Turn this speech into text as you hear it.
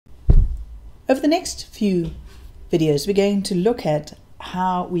Over the next few videos, we're going to look at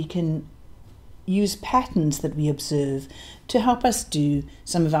how we can use patterns that we observe to help us do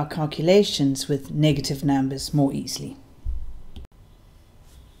some of our calculations with negative numbers more easily.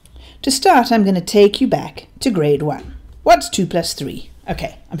 To start, I'm going to take you back to grade 1. What's 2 plus 3?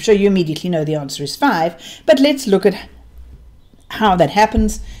 Okay, I'm sure you immediately know the answer is 5, but let's look at how that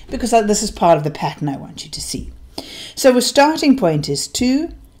happens, because this is part of the pattern I want you to see. So our starting point is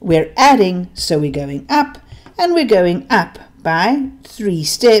 2, we're adding, so we're going up, and we're going up by 3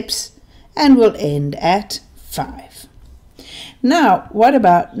 steps, and we'll end at 5. Now, what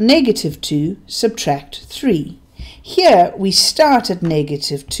about negative 2 subtract 3? Here we start at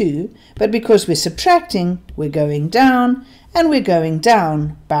negative 2, but because we're subtracting, we're going down, and we're going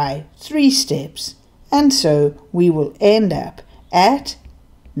down by 3 steps, and so we will end up at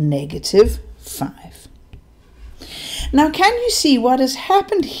negative 5. Now, can you see what has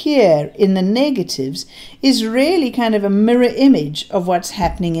happened here in the negatives is really kind of a mirror image of what's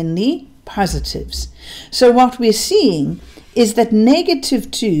happening in the positives. So what we're seeing is that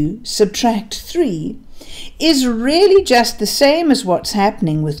negative 2 subtract 3 is really just the same as what's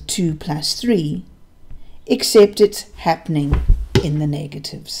happening with 2 plus 3, except it's happening in the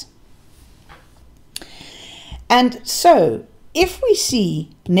negatives. And so if we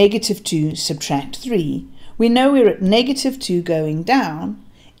see negative 2 subtract 3, we know we're at negative 2 going down.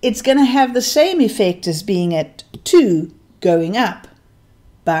 It's going to have the same effect as being at 2 going up,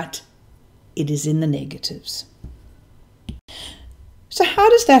 but it is in the negatives. So how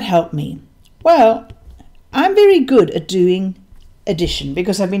does that help me? Well, I'm very good at doing addition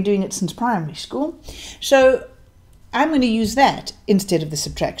because I've been doing it since primary school. So I'm going to use that instead of the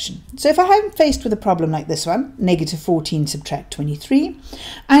subtraction. So if I'm faced with a problem like this one, negative 14 subtract 23,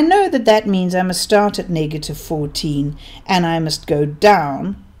 I know that that means I must start at negative 14 and I must go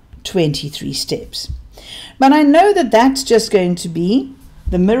down 23 steps. But I know that that's just going to be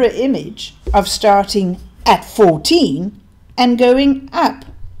the mirror image of starting at 14 and going up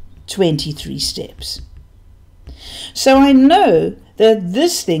 23 steps. So I know that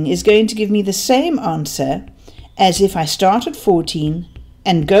this thing is going to give me the same answer as if I start at 14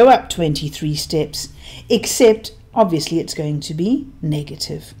 and go up 23 steps, except obviously it's going to be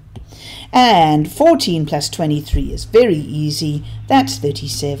negative. And 14 plus 23 is very easy, that's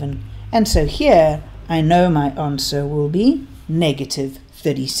 37. And so here I know my answer will be negative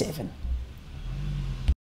 37.